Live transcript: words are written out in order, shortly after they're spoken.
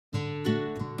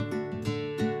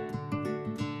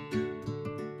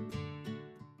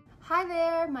Hi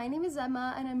there, my name is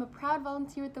Emma and I'm a proud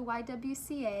volunteer at the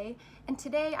YWCA, and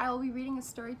today I will be reading a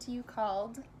story to you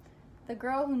called The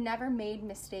Girl Who Never Made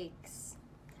Mistakes.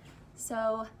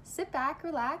 So sit back,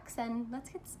 relax, and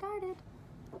let's get started.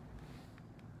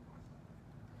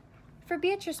 For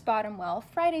Beatrice Bottomwell,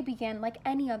 Friday began like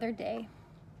any other day.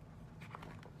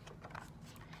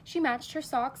 She matched her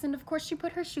socks and of course she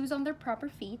put her shoes on their proper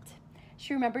feet.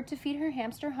 She remembered to feed her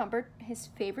hamster Humbert his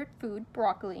favorite food,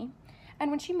 broccoli. And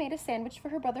when she made a sandwich for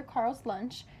her brother Carl's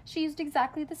lunch, she used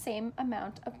exactly the same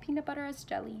amount of peanut butter as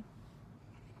jelly.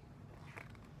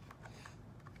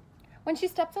 When she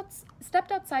stepped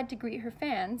outside to greet her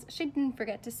fans, she didn't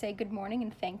forget to say good morning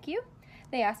and thank you.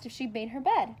 They asked if she'd made her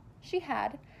bed. She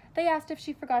had. They asked if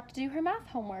she forgot to do her math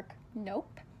homework.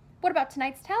 Nope. What about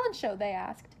tonight's talent show, they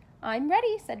asked. I'm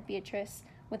ready, said Beatrice,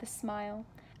 with a smile.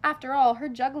 After all, her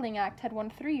juggling act had won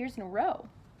 3 years in a row.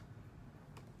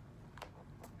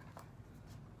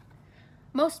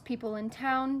 Most people in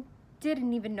town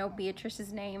didn't even know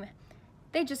Beatrice's name.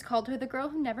 They just called her the girl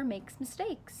who never makes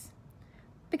mistakes.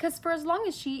 Because for as long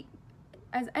as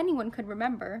anyone could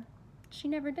remember, she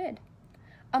never did.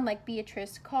 Unlike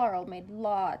Beatrice, Carl made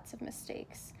lots of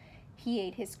mistakes. He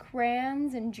ate his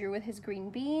crayons and drew with his green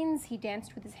beans. He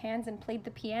danced with his hands and played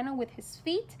the piano with his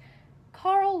feet.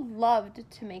 Carl loved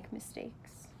to make mistakes.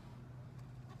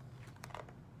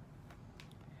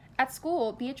 At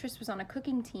school, Beatrice was on a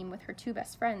cooking team with her two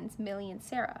best friends, Millie and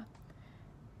Sarah.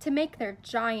 To make their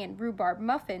giant rhubarb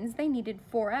muffins, they needed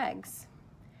 4 eggs.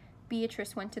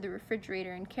 Beatrice went to the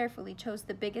refrigerator and carefully chose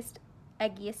the biggest,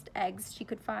 eggiest eggs she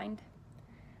could find.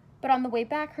 But on the way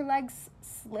back, her legs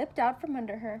slipped out from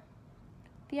under her.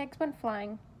 The eggs went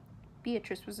flying.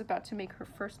 Beatrice was about to make her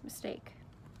first mistake.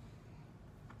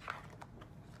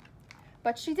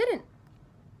 But she didn't.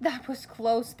 That was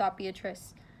close, thought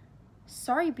Beatrice.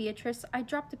 Sorry, Beatrice, I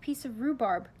dropped a piece of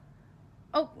rhubarb.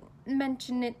 Oh,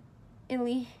 mention it,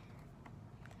 Illy.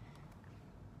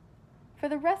 For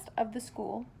the rest of the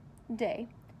school day,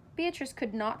 Beatrice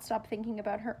could not stop thinking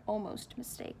about her almost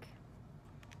mistake.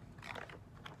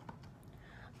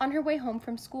 On her way home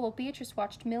from school, Beatrice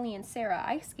watched Millie and Sarah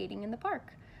ice skating in the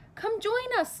park. Come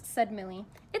join us, said Millie.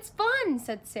 It's fun,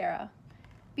 said Sarah.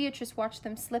 Beatrice watched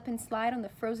them slip and slide on the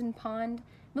frozen pond.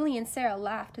 Millie and Sarah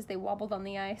laughed as they wobbled on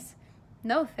the ice.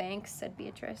 No thanks, said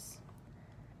Beatrice.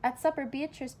 At supper,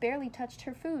 Beatrice barely touched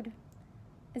her food.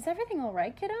 Is everything all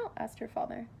right, kiddo? Asked her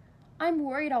father. I'm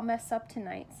worried I'll mess up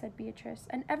tonight, said Beatrice,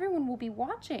 and everyone will be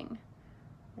watching.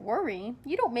 Worry?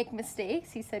 You don't make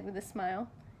mistakes, he said with a smile.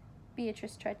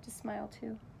 Beatrice tried to smile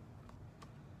too.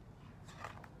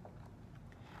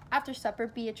 After supper,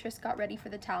 Beatrice got ready for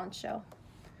the talent show.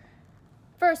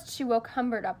 First, she woke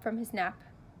Humbert up from his nap.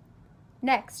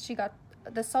 Next, she got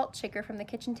the salt shaker from the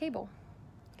kitchen table.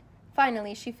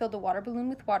 Finally, she filled a water balloon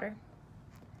with water.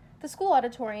 The school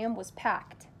auditorium was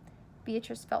packed.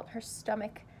 Beatrice felt her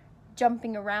stomach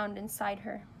jumping around inside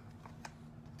her.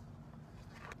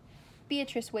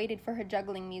 Beatrice waited for her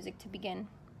juggling music to begin.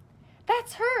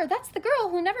 That's her! That's the girl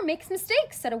who never makes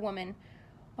mistakes, said a woman.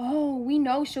 Oh, we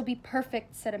know she'll be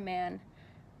perfect, said a man.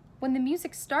 When the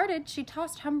music started, she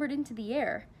tossed Humbert into the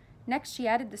air. Next, she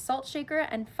added the salt shaker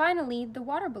and finally the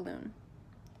water balloon.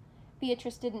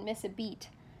 Beatrice didn't miss a beat.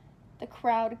 The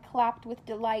crowd clapped with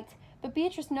delight, but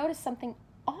Beatrice noticed something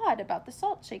odd about the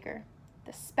salt shaker.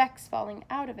 The specks falling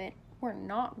out of it were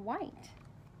not white.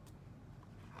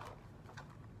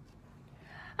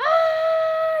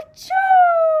 Achoo!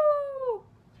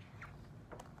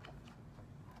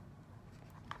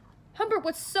 Humbert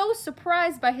was so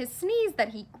surprised by his sneeze that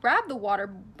he grabbed the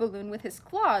water balloon with his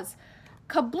claws.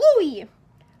 Kablooey!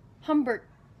 Humbert,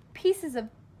 pieces of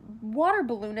water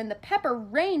balloon and the pepper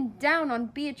rained down on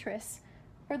Beatrice.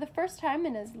 For the first time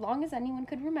in as long as anyone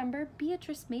could remember,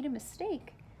 Beatrice made a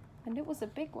mistake, and it was a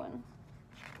big one.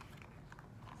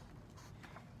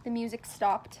 The music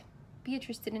stopped.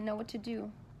 Beatrice didn't know what to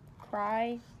do.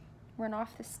 Cry? Run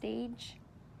off the stage?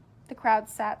 The crowd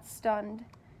sat stunned.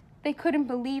 They couldn't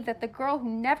believe that the girl who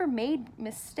never made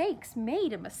mistakes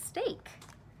made a mistake.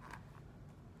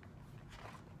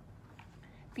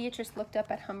 Beatrice looked up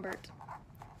at Humbert.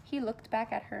 He looked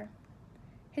back at her.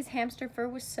 His hamster fur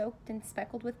was soaked and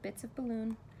speckled with bits of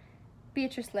balloon.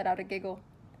 Beatrice let out a giggle.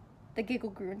 The giggle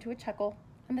grew into a chuckle,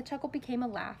 and the chuckle became a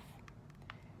laugh.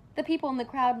 The people in the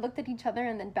crowd looked at each other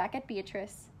and then back at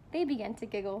Beatrice. They began to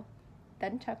giggle,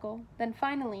 then chuckle, then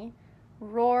finally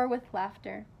roar with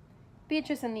laughter.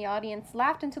 Beatrice and the audience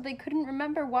laughed until they couldn't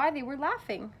remember why they were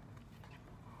laughing.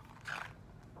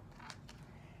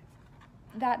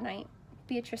 That night,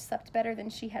 Beatrice slept better than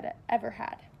she had ever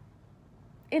had.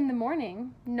 In the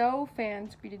morning, no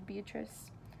fans greeted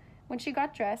Beatrice. When she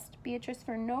got dressed, Beatrice,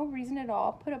 for no reason at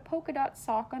all, put a polka dot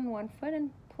sock on one foot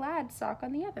and plaid sock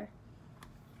on the other.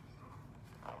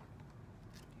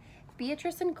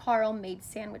 Beatrice and Carl made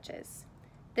sandwiches.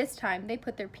 This time, they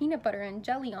put their peanut butter and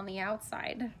jelly on the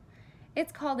outside.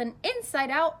 It's called an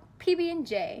inside-out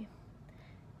PB&J.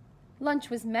 Lunch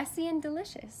was messy and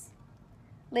delicious.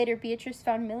 Later, Beatrice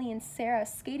found Millie and Sarah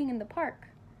skating in the park.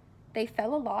 They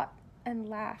fell a lot and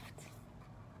laughed.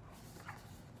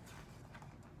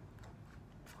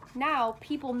 Now,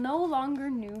 people no longer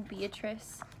knew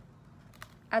Beatrice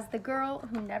as the girl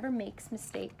who never makes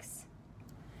mistakes.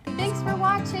 Thanks for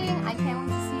watching. I can't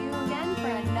wait to see you again,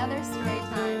 friends.